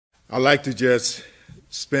I'd like to just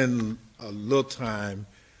spend a little time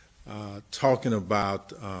talking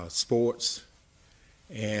about sports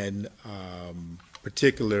and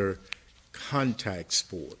particular contact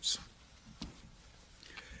sports.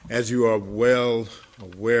 As you are well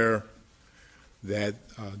aware that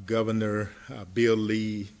Governor Bill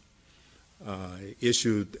Lee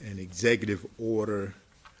issued an executive order,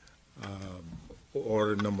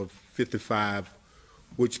 order number 55,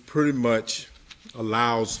 which pretty much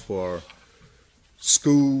allows for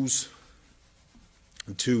schools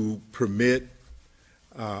to permit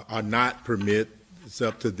or not permit, it's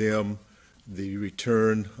up to them, the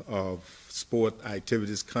return of sport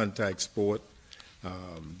activities, contact sport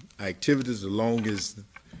activities, as long as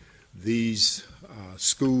these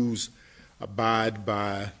schools abide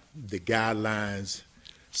by the guidelines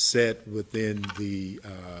set within the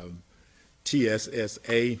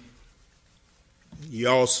TSSA. He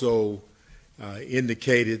also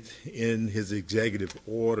indicated in his executive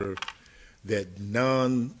order that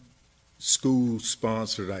non-school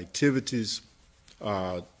sponsored activities,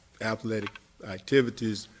 athletic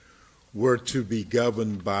activities, were to be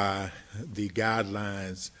governed by the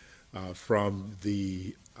guidelines from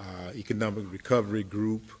the Economic Recovery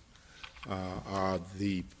Group,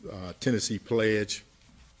 the Tennessee Pledge,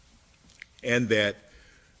 and that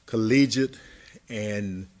collegiate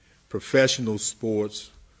and professional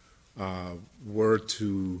sports were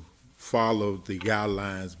to follow the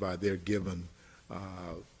guidelines by their given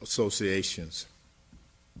associations.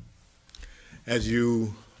 As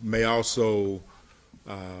you may also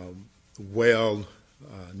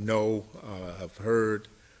know, have heard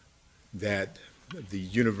that the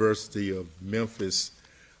University of Memphis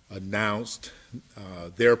announced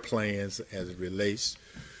their plans as it relates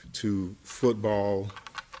to football,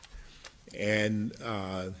 and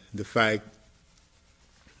the fact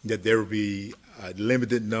that there will be a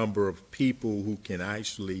limited number of people who can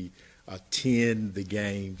actually attend the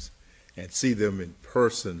games and see them in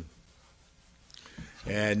person.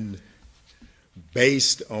 And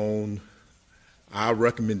based on our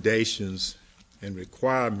recommendations and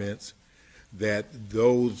requirements, that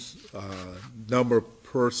those number of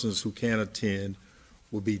persons who can attend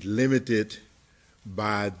will be limited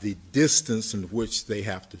by the distance in which they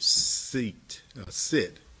have to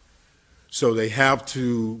sit. So they have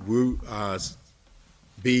to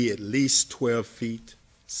be at least 12 feet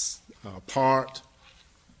apart.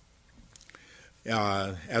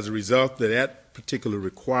 As a result of that particular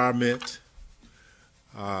requirement,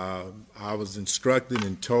 I was instructed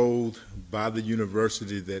and told by the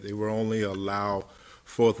university that they will only allow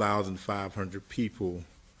 4,500 people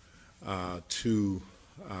to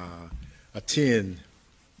attend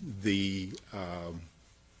the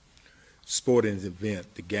sporting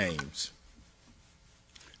event, the games.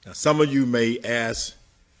 Now, some of you may ask,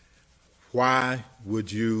 why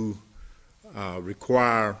would you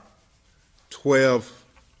require 12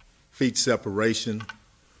 feet separation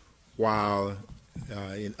while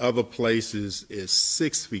in other places is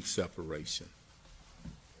 6 feet separation?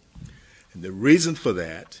 And the reason for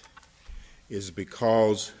that is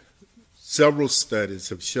because several studies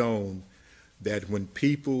have shown that when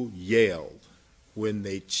people yell, when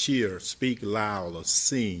they cheer, speak loud, or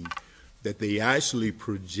sing, that they actually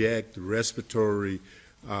project respiratory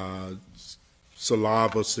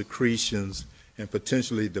saliva secretions and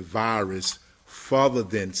potentially the virus further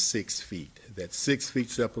than 6 feet. That 6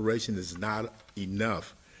 feet separation is not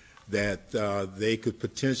enough, that they could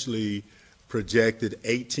potentially project it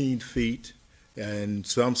 18 feet, and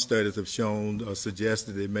some studies have shown or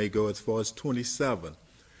suggested it may go as far as 27.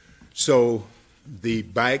 So the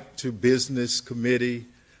Back to Business Committee,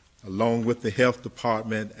 along with the Health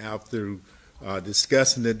Department, after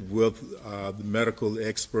discussing it with the medical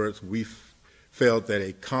experts, we felt that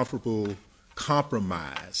a comfortable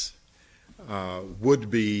compromise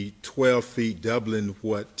would be 12 feet, doubling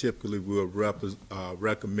what typically we're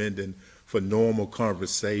recommending for normal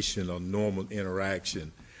conversation or normal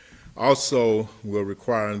interaction. Also, we're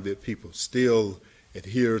requiring that people still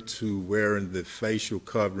adhere to wearing the facial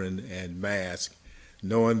covering and mask,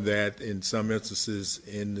 knowing that in some instances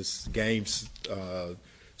in this games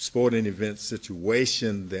sporting event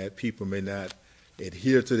situation that people may not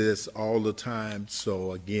adhere to this all the time.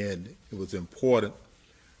 So again, it was important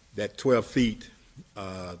that 12 feet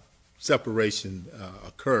separation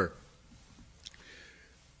occur.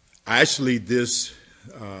 Actually, this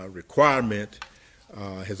requirement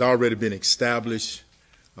has already been established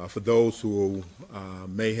for those who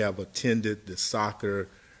may have attended the soccer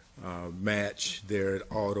match there at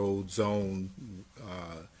Auto Zone,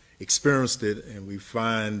 experienced it, and we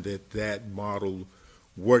find that that model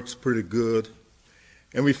works pretty good.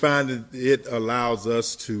 And we find that it allows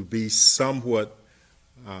us to be somewhat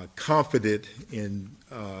confident in,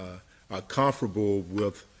 comfortable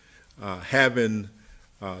with having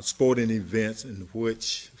sporting events in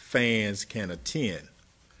which fans can attend.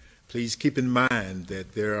 Please keep in mind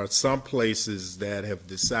that there are some places that have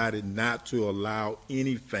decided not to allow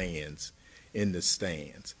any fans in the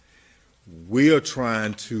stands. We are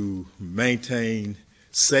trying to maintain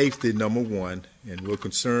safety, number one, and we're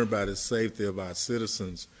concerned about the safety of our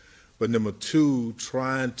citizens. But number two,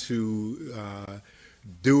 trying to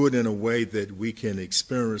do it in a way that we can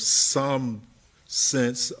experience some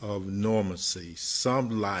sense of normalcy,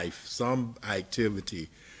 some life, some activity.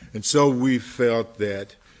 And so we felt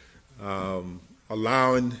that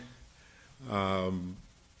allowing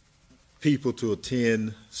people to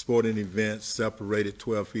attend sporting events separated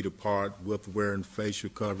 12 feet apart with wearing facial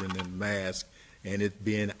covering and mask and it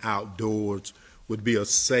being outdoors would be a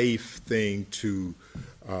safe thing to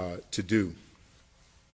do.